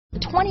The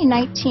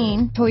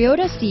 2019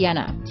 Toyota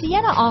Sienna.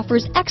 Sienna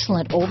offers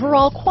excellent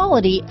overall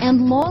quality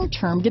and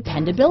long-term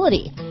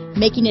dependability,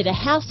 making it a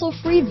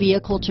hassle-free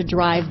vehicle to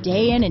drive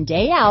day in and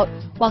day out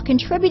while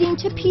contributing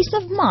to peace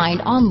of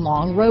mind on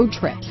long road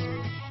trips.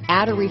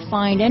 Add a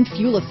refined and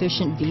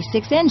fuel-efficient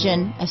V6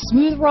 engine, a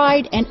smooth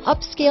ride, and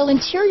upscale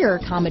interior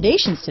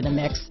accommodations to the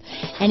mix,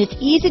 and it's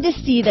easy to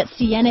see that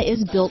Sienna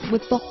is built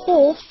with the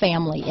whole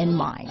family in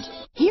mind.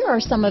 Here are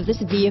some of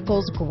this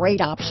vehicle's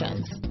great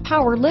options: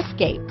 power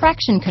liftgate,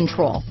 traction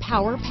control,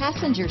 power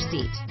passenger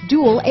seat,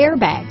 dual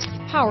airbags,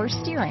 power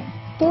steering,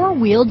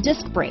 four-wheel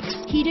disc brakes,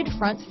 heated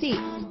front seats,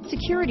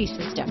 security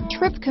system,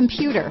 trip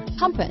computer,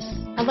 compass,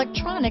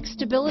 electronic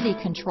stability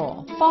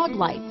control, fog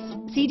lights,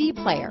 CD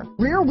player,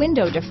 rear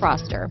window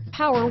defroster,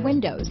 power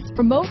windows,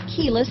 remote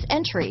keyless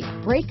entry,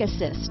 brake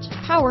assist,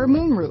 power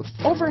moonroof,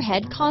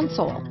 overhead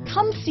console.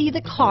 Come see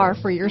the car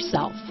for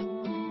yourself.